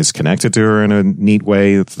think is connected to her in a neat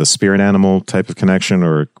way. It's the spirit animal type of connection,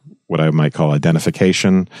 or what I might call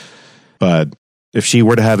identification. But if she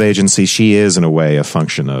were to have agency, she is in a way a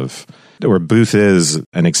function of, or Booth is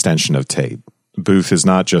an extension of Tate. Booth is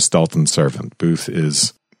not just Dalton's servant. Booth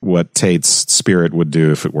is what Tate's spirit would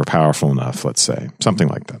do if it were powerful enough, let's say. Something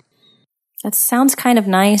like that. That sounds kind of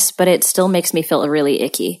nice, but it still makes me feel really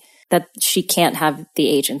icky that she can't have the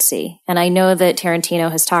agency. And I know that Tarantino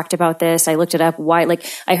has talked about this. I looked it up. Why? Like,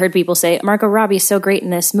 I heard people say, Margot Robbie's so great in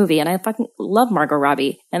this movie. And I fucking love Margot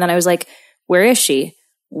Robbie. And then I was like, where is she?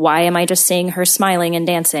 Why am I just seeing her smiling and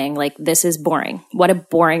dancing? Like, this is boring. What a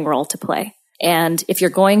boring role to play. And if you're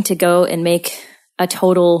going to go and make a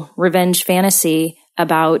total revenge fantasy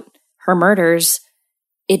about her murders,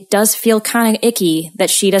 it does feel kind of icky that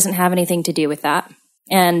she doesn't have anything to do with that,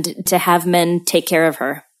 and to have men take care of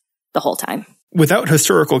her the whole time. without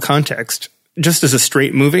historical context, just as a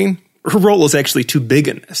straight movie, her role is actually too big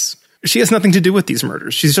in this. She has nothing to do with these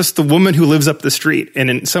murders. She's just the woman who lives up the street, and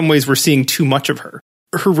in some ways we're seeing too much of her.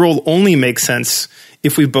 Her role only makes sense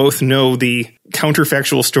if we both know the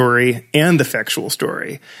counterfactual story and the factual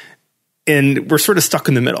story. And we're sort of stuck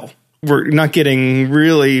in the middle. We're not getting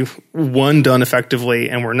really one done effectively,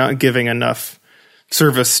 and we're not giving enough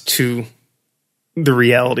service to the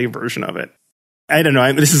reality version of it. I don't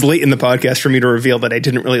know. This is late in the podcast for me to reveal that I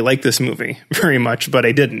didn't really like this movie very much, but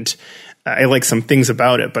I didn't. I like some things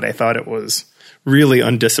about it, but I thought it was really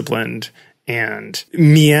undisciplined and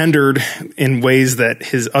meandered in ways that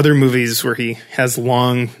his other movies where he has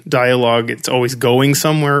long dialogue, it's always going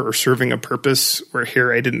somewhere or serving a purpose, where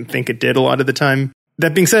here I didn't think it did a lot of the time.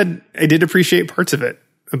 That being said, I did appreciate parts of it,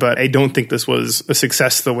 but I don't think this was a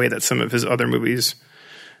success the way that some of his other movies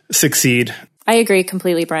succeed. I agree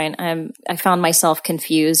completely, Brian. I found myself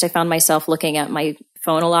confused. I found myself looking at my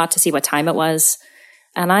phone a lot to see what time it was.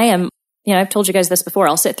 And I am, I've told you guys this before,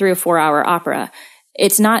 I'll sit through a 4-hour opera.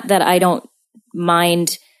 It's not that I don't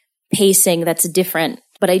mind pacing that's different,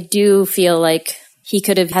 but I do feel like he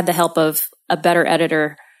could have had the help of a better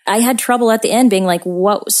editor. I had trouble at the end being like,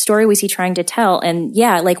 what story was he trying to tell? And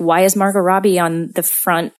yeah, like, why is Margot Robbie on the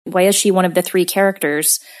front? Why is she one of the 3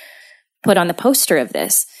 characters put on the poster of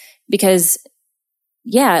this? Because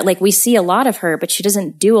yeah, like, we see a lot of her, but she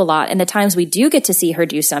doesn't do a lot. And the times we do get to see her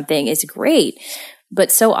do something is great.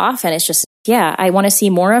 But so often it's just, yeah, I want to see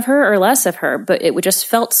more of her or less of her, but it just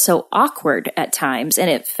felt so awkward at times. And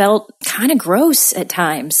it felt kind of gross at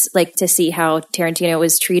times, like, to see how Tarantino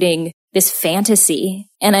was treating this fantasy.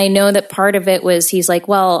 And I know that part of it was he's like,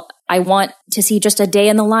 well, I want to see just a day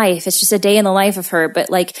in the life. It's just a day in the life of her. But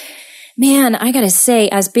like, man, I gotta say,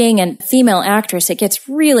 as being a female actress, it gets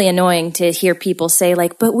really annoying to hear people say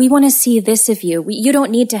like, but we want to see this of you. You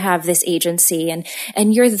don't need to have this agency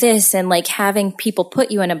and you're this, and like having people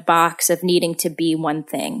put you in a box of needing to be one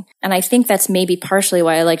thing. And I think that's maybe partially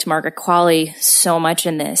why I liked Margaret Qualley so much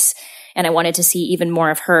in this. And I wanted to see even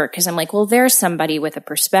more of her because I'm like, well, there's somebody with a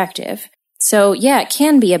perspective. So yeah, it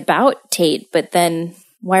can be about Tate, but then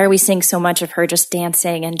why are we seeing so much of her just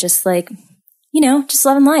dancing and just like, just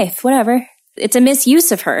loving life, whatever. It's a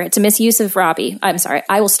misuse of her. It's a misuse of Robbie. I'm sorry.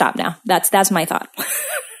 I will stop now. That's my thought.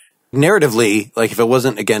 Narratively, like, if it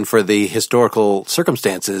wasn't, again, for the historical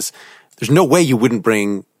circumstances, there's no way you wouldn't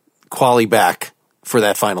bring Qualley back for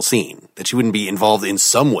that final scene, that she wouldn't be involved in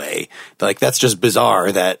some way. Like, that's just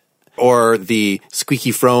bizarre that, or the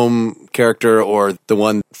Squeaky Fromme character or the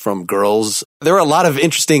one from Girls. There were a lot of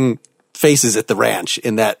interesting faces at the ranch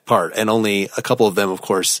in that part, and only a couple of them, of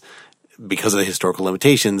course, because of the historical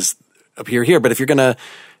limitations, appear here. But if you're going to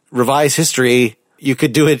revise history, you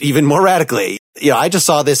could do it even more radically. I just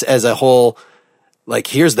saw this as a whole, like,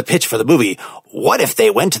 here's the pitch for the movie. What if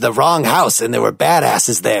they went to the wrong house and there were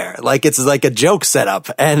badasses there? Like, it's like a joke setup,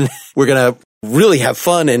 and we're going to really have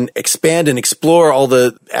fun and expand and explore all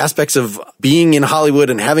the aspects of being in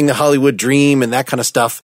Hollywood and having the Hollywood dream and that kind of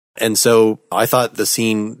stuff. And so I thought the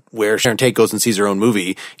scene where Sharon Tate goes and sees her own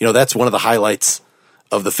movie, that's one of the highlights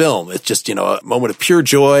of the film. It's just, a moment of pure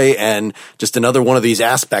joy and just another one of these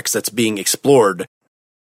aspects that's being explored.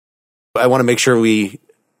 I want to make sure we,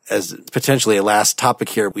 as potentially a last topic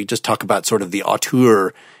here, we just talk about sort of the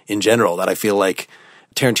auteur in general, that I feel like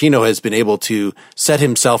Tarantino has been able to set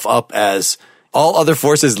himself up as all other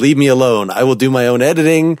forces leave me alone. I will do my own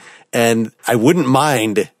editing, and I wouldn't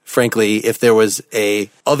mind, frankly, if there was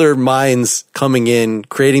other minds coming in,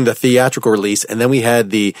 creating the theatrical release, and then we had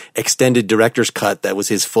the extended director's cut that was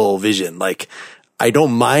his full vision. Like, I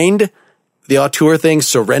don't mind the auteur thing,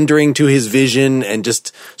 surrendering to his vision and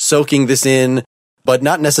just soaking this in, but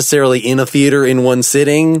not necessarily in a theater in one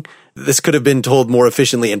sitting. This could have been told more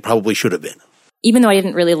efficiently and probably should have been. Even though I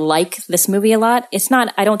didn't really like this movie a lot,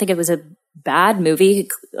 I don't think it was a bad movie.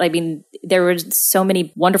 I mean, there were so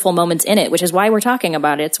many wonderful moments in it, which is why we're talking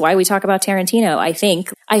about it. It's why we talk about Tarantino, I think.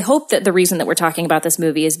 I hope that the reason that we're talking about this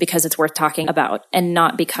movie is because it's worth talking about and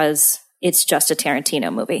not because it's just a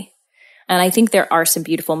Tarantino movie. And I think there are some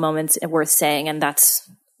beautiful moments worth saying, and that's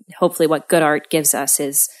hopefully what good art gives us,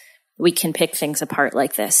 is we can pick things apart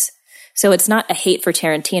like this. So it's not a hate for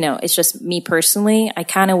Tarantino. It's just me personally. I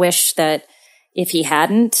kind of wish that if he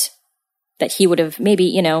hadn't, that he would have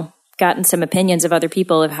maybe, gotten some opinions of other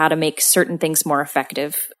people of how to make certain things more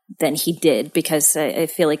effective than he did, because I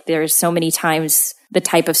feel like there's so many times the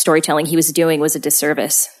type of storytelling he was doing was a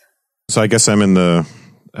disservice. So I guess I'm the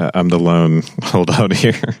lone holdout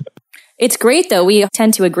here. It's great, though. We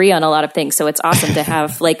tend to agree on a lot of things, so it's awesome to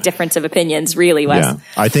have like difference of opinions, really, Wes. Yeah,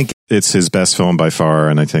 I think It's his best film by far,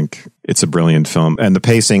 and I think it's a brilliant film. And the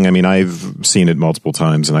pacing, I mean, I've seen it multiple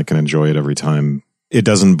times and I can enjoy it every time. It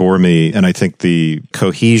doesn't bore me, and I think the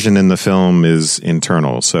cohesion in the film is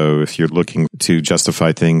internal. So if you're looking to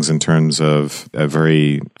justify things in terms of a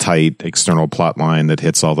very tight external plot line that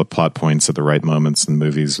hits all the plot points at the right moments in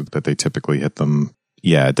movies that they typically hit them,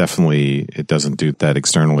 yeah, definitely it doesn't do that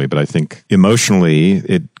externally. But I think emotionally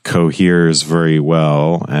it coheres very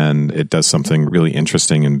well, and it does something really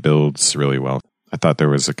interesting and builds really well. I thought there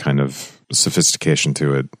was a kind of sophistication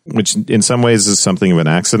to it, which in some ways is something of an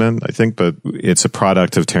accident, I think, but it's a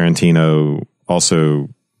product of Tarantino also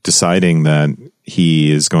deciding that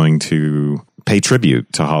he is going to pay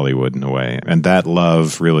tribute to Hollywood in a way. And that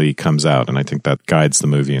love really comes out, and I think that guides the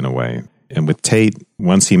movie in a way. And with Tate,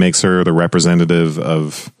 once he makes her the representative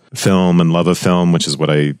of film and love of film, which is what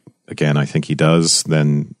I think he does,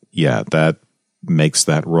 then yeah, that makes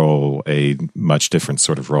that role a much different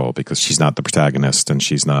sort of role, because she's not the protagonist and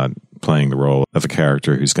she's not playing the role of a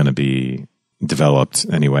character who's going to be developed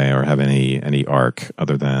anyway or have any arc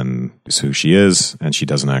other than who she is, and she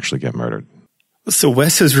doesn't actually get murdered. So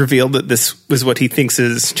Wes has revealed that this was what he thinks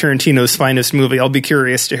is Tarantino's finest movie. I'll be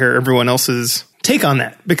curious to hear everyone else's take on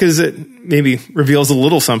that, because it maybe reveals a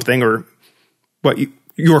little something, or what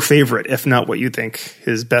your favorite, if not what you think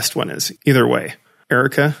his best one is. Either way.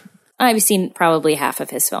 Erica? I've seen probably half of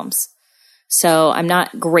his films, so I'm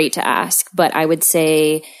not great to ask, but I would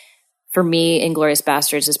say for me, Inglourious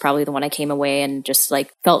Basterds is probably the one I came away and just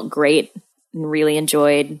like felt great and really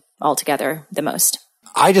enjoyed altogether the most.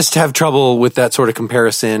 I just have trouble with that sort of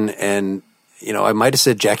comparison, and I might have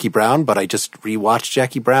said Jackie Brown, but I just rewatched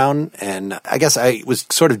Jackie Brown, and I guess I was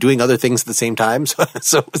sort of doing other things at the same time,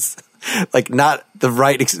 so it was like not the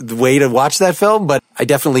right way to watch that film, but I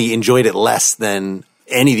definitely enjoyed it less than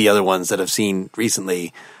any of the other ones that I've seen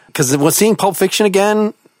recently. Because seeing Pulp Fiction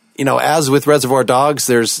again, as with Reservoir Dogs,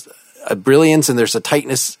 there's a brilliance and there's a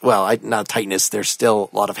tightness. Well, not tightness. There's still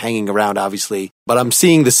a lot of hanging around, obviously. But I'm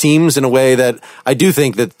seeing the seams in a way that I do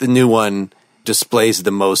think that the new one displays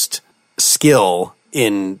the most skill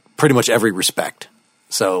in pretty much every respect.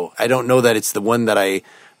 So I don't know that it's the one that I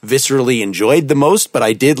viscerally enjoyed the most, but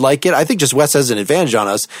I did like it. I think just Wes has an advantage on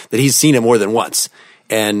us that he's seen it more than once.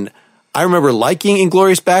 And I remember liking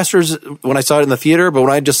Inglourious Basterds when I saw it in the theater, but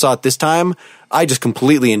when I just saw it this time, I just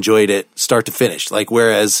completely enjoyed it start to finish. Like,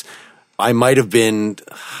 whereas I might have been,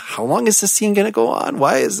 how long is this scene going to go on?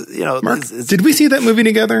 Why is, Mark, did we see that movie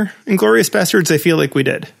together? Inglourious Basterds? I feel like we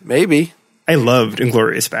did. Maybe. I loved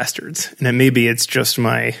Inglourious Basterds, and maybe it's just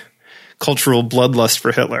my cultural bloodlust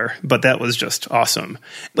for Hitler, but that was just awesome.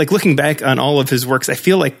 Like, looking back on all of his works, I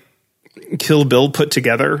feel like Kill Bill put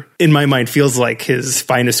together, in my mind, feels like his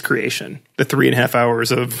finest creation. The 3.5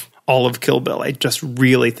 hours of all of Kill Bill. I just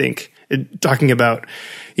really think, talking about,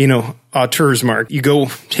 auteurs, Mark, you go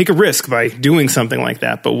take a risk by doing something like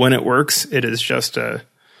that, but when it works, it is just a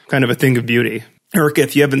kind of a thing of beauty. Erica,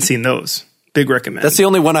 if you haven't seen those, big recommend. That's the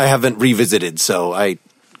only one I haven't revisited, so I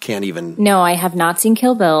can't even. No, I have not seen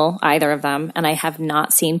Kill Bill, either of them, and I have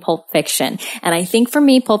not seen Pulp Fiction. And I think for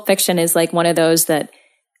me, Pulp Fiction is like one of those that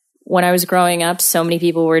when I was growing up, so many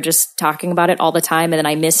people were just talking about it all the time, and then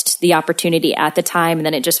I missed the opportunity at the time, and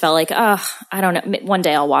then it just felt like, I don't know, one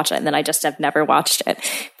day I'll watch it, and then I just have never watched it.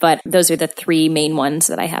 But those are the three main ones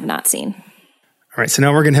that I have not seen. All right, so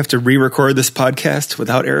now we're going to have to re-record this podcast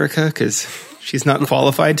without Erica, because she's not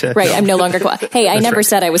qualified to. Right, I'm no longer qualified. Hey, I never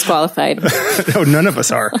said I was qualified. No, none of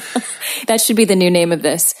us are. That should be the new name of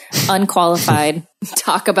this. Unqualified.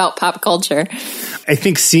 Talk about pop culture. I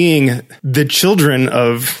think seeing the children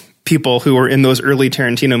of people who were in those early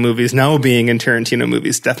Tarantino movies now being in Tarantino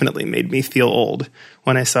movies definitely made me feel old.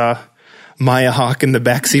 When I saw Maya Hawke in the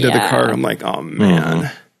backseat of the car, I'm like, oh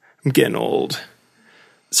man, I'm getting old.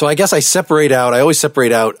 So I guess I always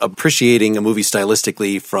separate out appreciating a movie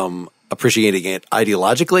stylistically from appreciating it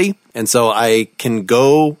ideologically. And so I can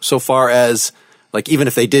go so far as, like, even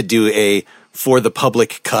if they did do a for the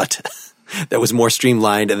public cut that was more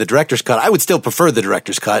streamlined and the director's cut, I would still prefer the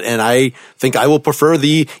director's cut. And I think I will prefer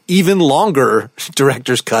the even longer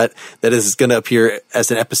director's cut that is going to appear as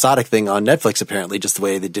an episodic thing on Netflix, apparently, just the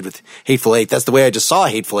way they did with Hateful Eight. That's the way I just saw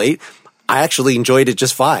Hateful Eight. I actually enjoyed it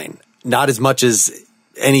just fine. Not as much as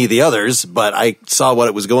any of the others, but I saw what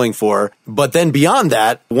it was going for. But then beyond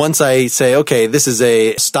that, once I say, okay, this is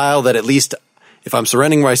a style that at least if I'm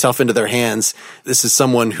surrendering myself into their hands, this is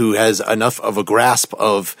someone who has enough of a grasp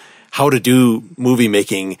of how to do movie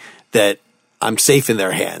making that I'm safe in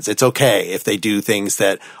their hands. It's okay if they do things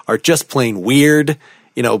that are just plain weird.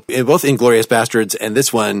 In both Inglourious Basterds and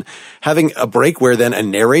this one, having a break where then a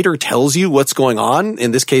narrator tells you what's going on,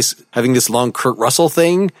 in this case, having this long Kurt Russell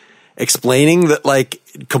thing, explaining that, like,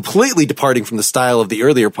 completely departing from the style of the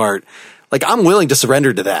earlier part, like, I'm willing to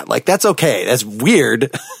surrender to that. Like, that's okay. That's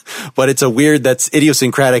weird, but it's a weird that's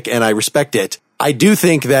idiosyncratic, and I respect it. I do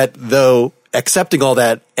think that, though, accepting all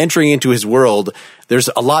that, entering into his world, there's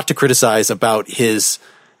a lot to criticize about his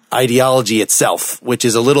ideology itself, which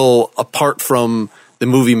is a little apart from the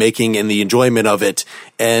movie making and the enjoyment of it.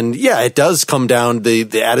 And yeah, it does come down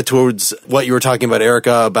the attitudes, what you were talking about,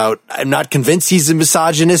 Erica, about I'm not convinced he's a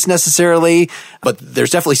misogynist necessarily, but there's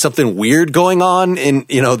definitely something weird going on in,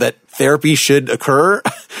 that therapy should occur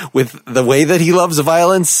with the way that he loves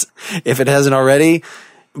violence, if it hasn't already.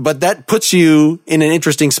 But that puts you in an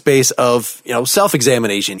interesting space of,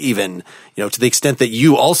 self-examination even, to the extent that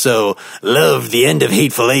you also love the end of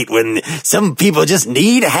Hateful Eight when some people just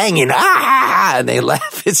need hanging, and they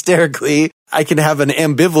laugh hysterically. I can have an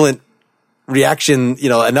ambivalent reaction,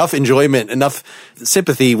 enough enjoyment, enough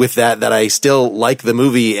sympathy with that I still like the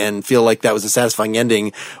movie and feel like that was a satisfying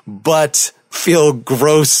ending, but feel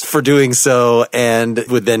gross for doing so and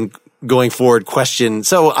would then going forward question.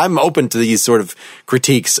 So I'm open to these sort of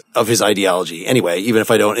critiques of his ideology. Anyway, even if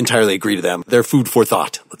I don't entirely agree to them, they're food for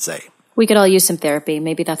thought, let's say. We could all use some therapy.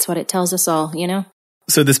 Maybe that's what it tells us all,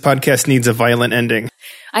 So this podcast needs a violent ending.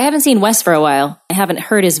 I haven't seen Wes for a while. I haven't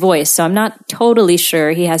heard his voice, so I'm not totally sure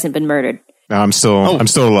he hasn't been murdered. No, I'm still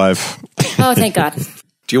alive. Oh, thank God.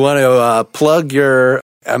 Do you want to plug your,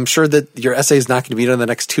 I'm sure that your essay is not going to be done in the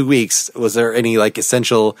next 2 weeks. Was there any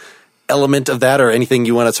essential element of that or anything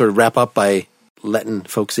you want to sort of wrap up by letting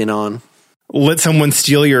folks in on? Let someone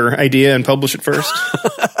steal your idea and publish it first.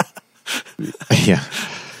 Yeah.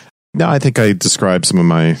 No, I think I described some of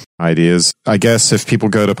my ideas. I guess if people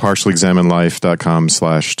go to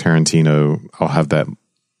partiallyexaminedlife.com/Tarantino, I'll have that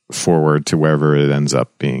forward to wherever it ends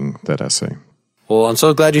up being, that essay. Well, I'm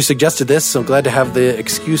so glad you suggested this. I'm glad to have the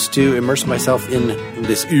excuse to immerse myself in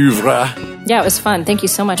this oeuvre. Yeah, it was fun. Thank you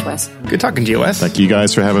so much, Wes. Good talking to you, Wes. Thank you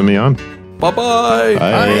guys for having me on. Bye-bye.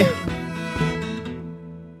 Bye.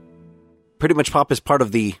 Pretty Much Pop is part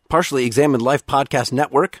of the Partially Examined Life podcast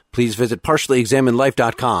network. Please visit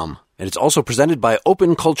partiallyexaminedlife.com. And it's also presented by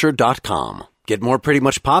openculture.com. Get more Pretty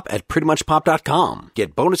Much Pop at prettymuchpop.com.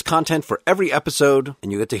 Get bonus content for every episode,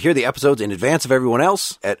 and you get to hear the episodes in advance of everyone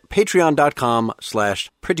else at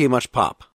patreon.com/prettymuchpop.